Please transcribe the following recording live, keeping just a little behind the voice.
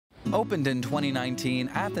Opened in 2019,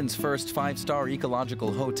 Athens' first five-star ecological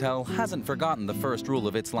hotel hasn't forgotten the first rule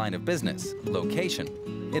of its line of business, location.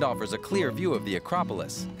 It offers a clear view of the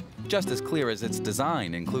Acropolis, just as clear as its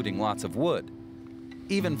design, including lots of wood.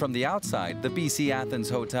 Even from the outside, the BC Athens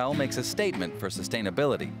Hotel makes a statement for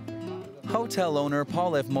sustainability. Hotel owner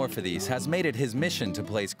Paul Euorpean has made it his mission to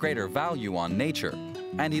place greater value on nature,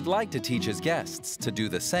 and he'd like to teach his guests to do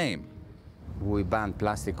the same. We banned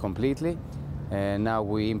plastic completely, and now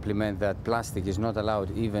we implement that plastic is not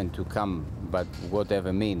allowed even to come, but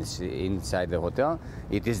whatever means, inside the hotel.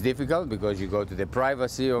 It is difficult because you go to the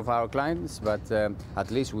privacy of our clients, but at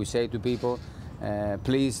least we say to people,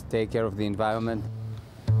 please take care of the environment.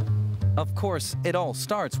 Of course, it all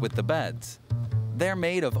starts with the beds. They're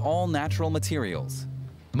made of all natural materials.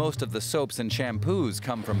 Most of the soaps and shampoos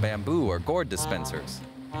come from bamboo or gourd dispensers.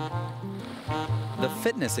 The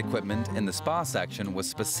fitness equipment in the spa section was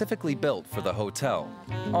specifically built for the hotel,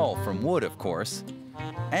 all from wood, of course.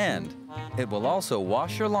 And it will also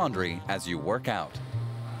wash your laundry as you work out.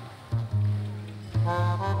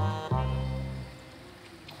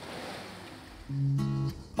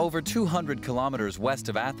 Over 200 kilometers west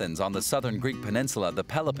of Athens on the southern Greek peninsula, the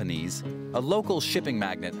Peloponnese, a local shipping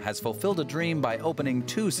magnate has fulfilled a dream by opening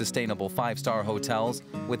 2 sustainable five-star hotels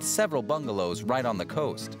with several bungalows right on the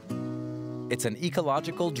coast. It's an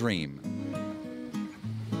ecological dream.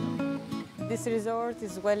 This resort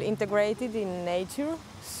is well integrated in nature,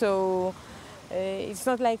 so it's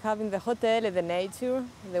not like having the hotel and the nature,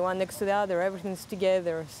 the one next to the other, everything's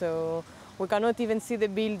together, so we cannot even see the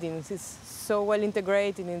buildings. It's so well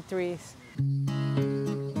integrated in trees.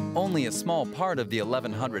 Only a small part of the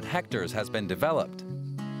 1,100 hectares has been developed.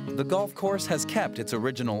 The golf course has kept its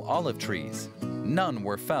original olive trees. None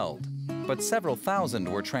were felled, but several thousand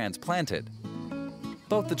were transplanted.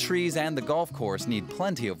 Both the trees and the golf course need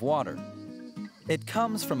plenty of water. It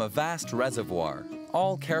comes from a vast reservoir,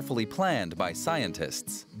 all carefully planned by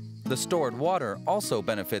scientists. The stored water also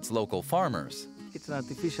benefits local farmers. It's an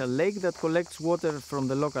artificial lake that collects water from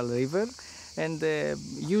the local river and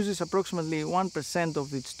uses approximately 1%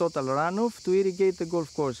 of its total runoff to irrigate the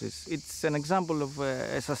golf courses. It's an example of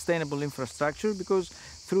a sustainable infrastructure because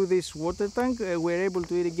through this water tank we're able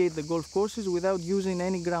to irrigate the golf courses without using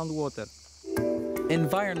any groundwater.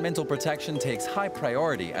 Environmental protection takes high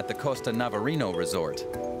priority at the Costa Navarino resort.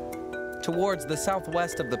 Towards the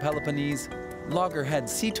southwest of the Peloponnese, loggerhead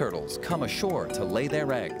sea turtles come ashore to lay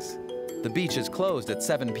their eggs. The beach is closed at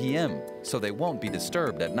 7 p.m., so they won't be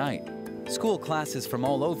disturbed at night. School classes from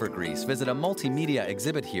all over Greece visit a multimedia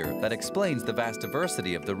exhibit here that explains the vast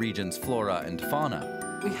diversity of the region's flora and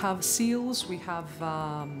fauna. We have seals, we have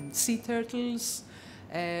sea turtles,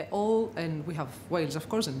 and we have whales, of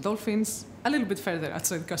course, and dolphins, a little bit further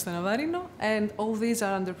outside Costa Navarino, and all these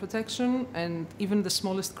are under protection, and even the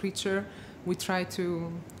smallest creature, we try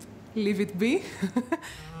to leave it be.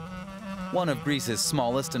 One of Greece's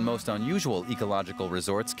smallest and most unusual ecological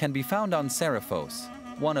resorts can be found on Seriphos,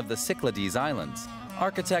 one of the Cyclades Islands.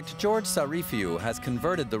 Architect George Sarifiou has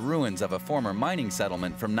converted the ruins of a former mining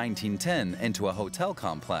settlement from 1910 into a hotel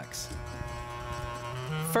complex.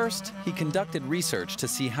 First, he conducted research to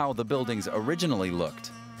see how the buildings originally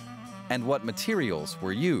looked and what materials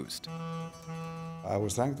were used. I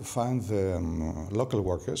was trying to find the local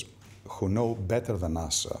workers who know better than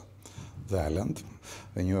us the island.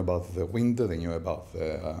 They knew about the winter, they knew about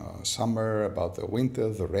the summer, about the winter,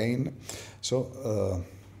 the rain. So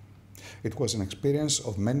it was an experience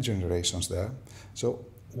of many generations there. So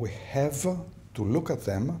we have to look at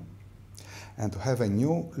them and to have a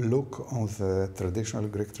new look on the traditional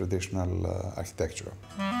Greek architecture.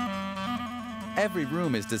 Every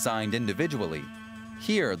room is designed individually.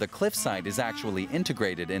 Here, the cliffside is actually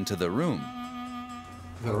integrated into the room.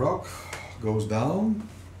 The rock goes down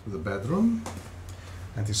to the bedroom,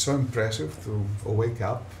 and it's so impressive to wake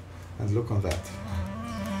up and look on that.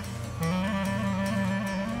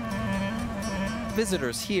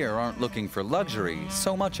 Visitors here aren't looking for luxury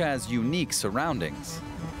so much as unique surroundings.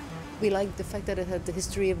 We liked the fact that it had the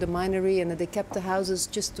history of the minery and that they kept the houses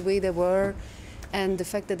just the way they were, and the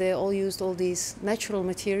fact that they all used all these natural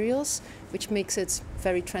materials, which makes it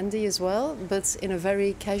very trendy as well, but in a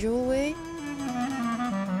very casual way.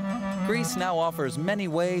 Greece now offers many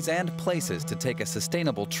ways and places to take a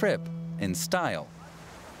sustainable trip in style.